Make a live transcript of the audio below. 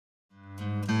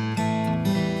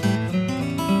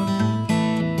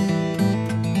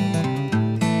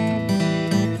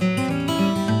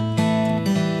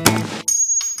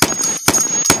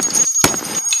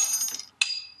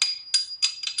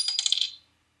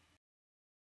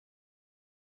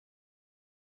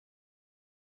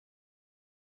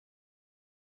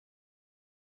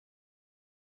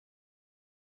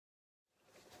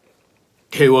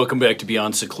Hey, welcome back to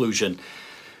Beyond Seclusion.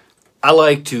 I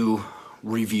like to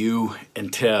review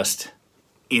and test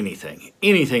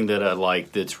anything that I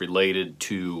like that's related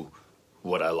to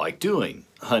what I like doing,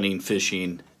 hunting,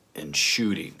 fishing, and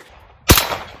shooting.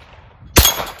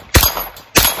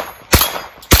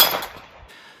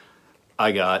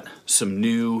 I got some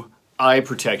new eye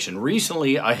protection.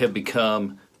 Recently, I have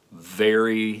become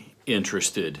very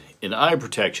interested in eye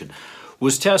protection.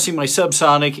 Was testing my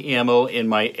subsonic ammo in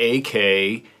my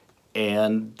AK,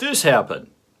 and this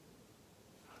happened.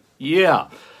 Yeah.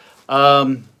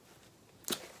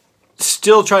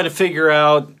 Still trying to figure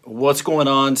out what's going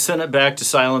on. Sent it back to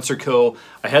Silencer Co.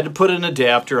 I had to put an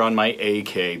adapter on my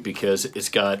AK because it's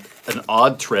got an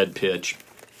odd thread pitch.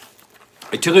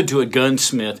 I took it to a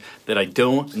gunsmith that I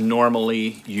don't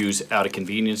normally use out of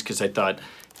convenience because I thought,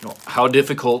 how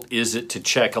difficult is it to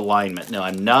check alignment? Now,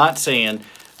 I'm not saying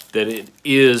that it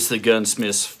is the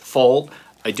gunsmith's fault.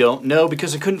 I don't know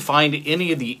because I couldn't find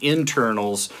any of the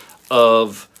internals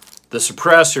of the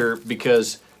suppressor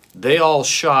because they all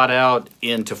shot out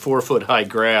into 4-foot high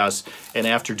grass, and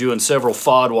after doing several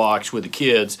FOD walks with the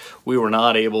kids, we were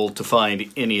not able to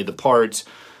find any of the parts.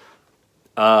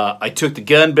 I took the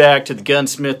gun back to the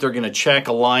gunsmith. They're going to check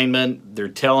alignment. They're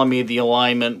telling me the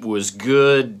alignment was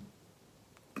good.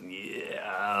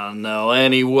 Yeah, no,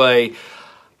 anyway,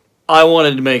 I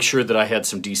wanted to make sure that I had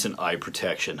some decent eye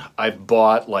protection. I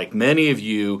bought, like many of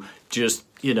you, just,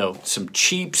 some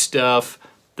cheap stuff,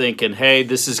 thinking, hey,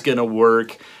 this is going to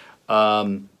work.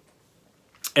 And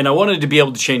I wanted to be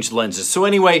able to change the lenses. So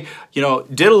anyway, did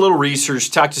a little research,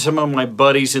 talked to some of my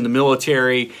buddies in the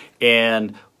military,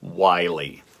 and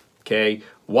Wiley, okay?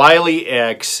 Wiley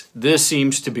X, this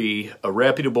seems to be a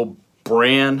reputable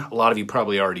brand. A lot of you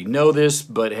probably already know this,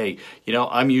 but hey,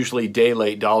 I'm usually day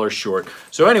late, dollar short.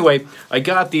 So anyway, I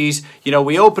got these.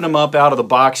 We open them up out of the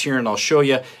box here, and I'll show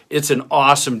you. It's an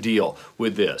awesome deal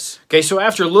with this. Okay, so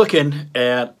after looking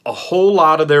at a whole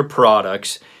lot of their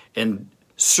products and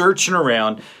searching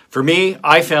around, for me,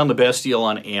 I found the best deal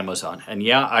on Amazon. And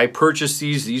yeah, I purchased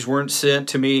these. These weren't sent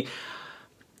to me.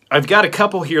 I've got a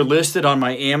couple here listed on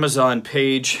my Amazon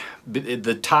page.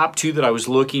 The top two that I was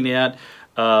looking at,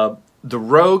 the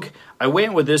Rogue, I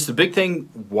went with this. The big thing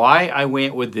why I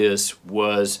went with this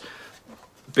was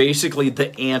basically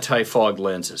the anti-fog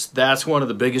lenses. That's one of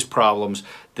the biggest problems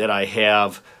that I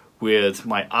have with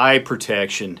my eye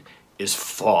protection is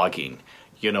fogging.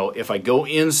 If I go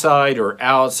inside or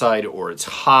outside or it's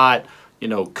hot,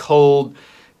 cold,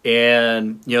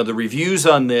 and the reviews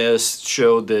on this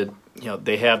showed that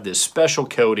they have this special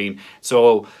coating.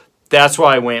 So that's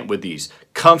why I went with these.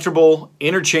 Comfortable,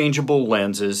 interchangeable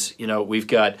lenses. We've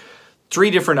got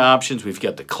 3 different options. We've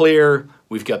got the clear,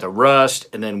 we've got the rust,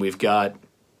 and then we've got,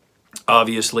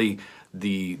 obviously,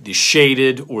 the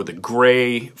shaded or the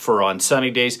gray for on sunny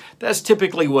days. That's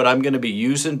typically what I'm going to be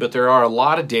using, but there are a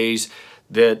lot of days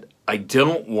that I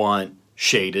don't want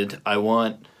shaded. I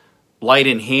want light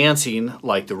enhancing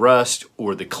like the rust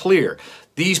or the clear.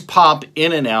 These pop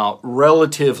in and out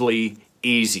relatively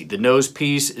easy. The nose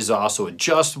piece is also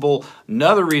adjustable.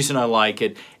 Another reason I like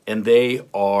it, and they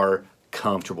are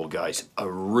comfortable, guys. I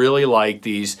really like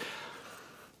these.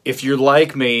 If you're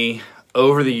like me,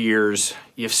 over the years,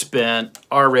 you've spent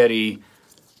already,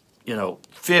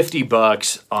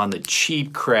 $50 on the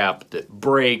cheap crap that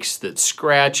breaks, that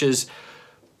scratches.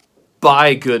 Buy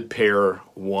a good pair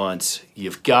once.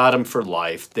 You've got them for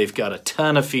life. They've got a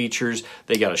ton of features.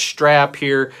 They got a strap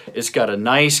here. It's got a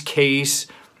nice case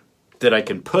that I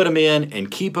can put them in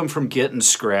and keep them from getting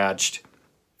scratched.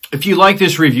 If you like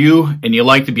this review and you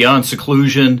like the Beyond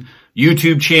Seclusion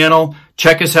YouTube channel,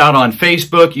 check us out on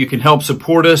Facebook. You can help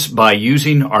support us by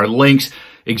using our links.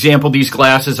 Example, these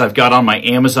glasses I've got on my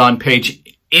Amazon page.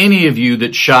 Any of you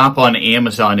that shop on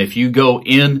Amazon, if you go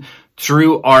in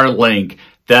through our link,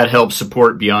 that helps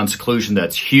support Beyond Seclusion.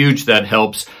 That's huge. That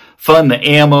helps fund the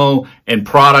ammo and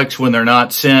products when they're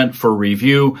not sent for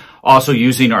review. Also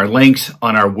using our links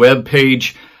on our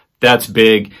webpage. That's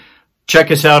big. Check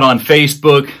us out on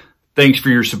Facebook. Thanks for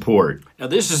your support. Now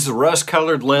this is the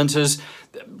rust-colored lenses.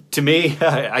 To me,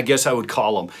 I guess I would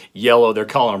call them yellow. They're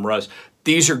calling them rust.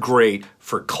 These are great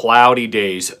for cloudy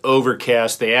days,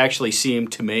 overcast. They actually seem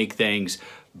to make things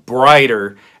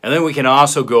brighter. And then we can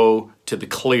also go to the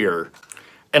clear.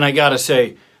 And I gotta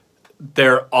say,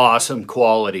 they're awesome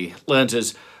quality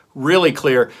lenses, really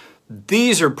clear.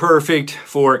 These are perfect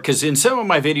for, because in some of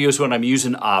my videos when I'm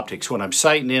using optics, when I'm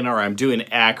sighting in or I'm doing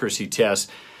accuracy tests,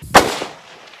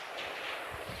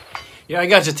 I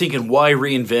got to thinking, why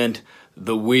reinvent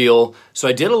the wheel? So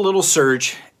I did a little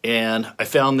search and I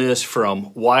found this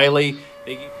from Wiley.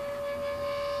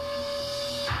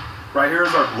 Right here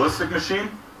is our ballistic machine.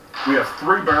 We have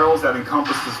 3 barrels that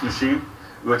encompass this machine,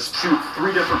 which shoot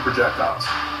 3 different projectiles.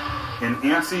 An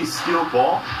ANSI steel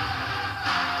ball,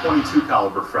 22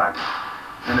 caliber fragment.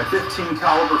 And a 15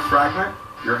 caliber fragment,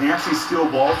 your ANSI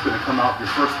steel ball is going to come out your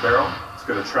first barrel. It's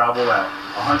going to travel at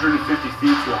 150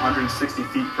 feet to 160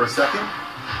 feet per second.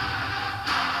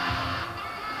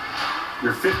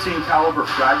 Your 15 caliber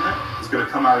fragment is going to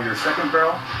come out of your second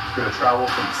barrel. It's going to travel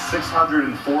from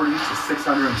 640 to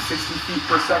 660 feet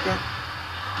per second.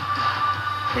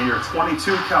 And your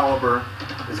 22 caliber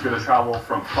is going to travel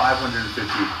from 550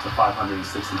 to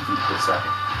 560 feet per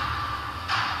second.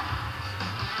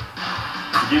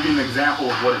 To give you an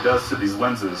example of what it does to these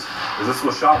lenses, is this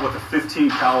was shot with a 15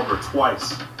 caliber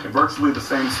twice in virtually the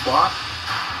same spot.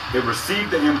 It received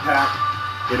the impact,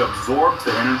 it absorbed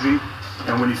the energy,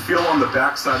 and when you feel on the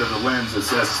back side of the lens,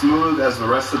 it's as smooth as the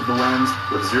rest of the lens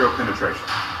with 0 penetration.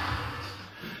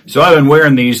 So I've been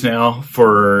wearing these now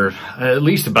for at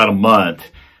least about a month,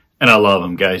 and I love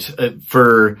them, guys.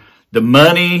 For the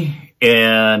money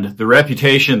and the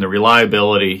reputation, the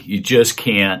reliability, you just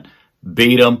can't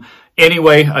beat them.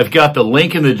 Anyway, I've got the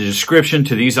link in the description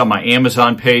to these on my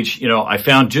Amazon page. You know, I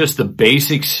found just the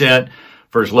basic set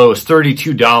for as low as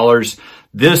 $32.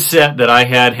 This set that I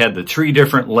had the 3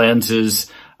 different lenses,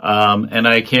 and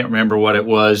I can't remember what it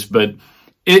was, but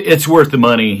it's worth the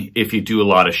money if you do a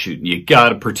lot of shooting. You got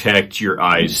to protect your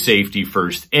eyes, safety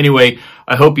first. Anyway,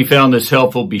 I hope you found this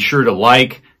helpful. Be sure to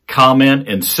like, comment,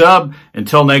 and sub.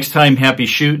 Until next time, happy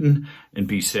shooting and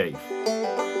be safe.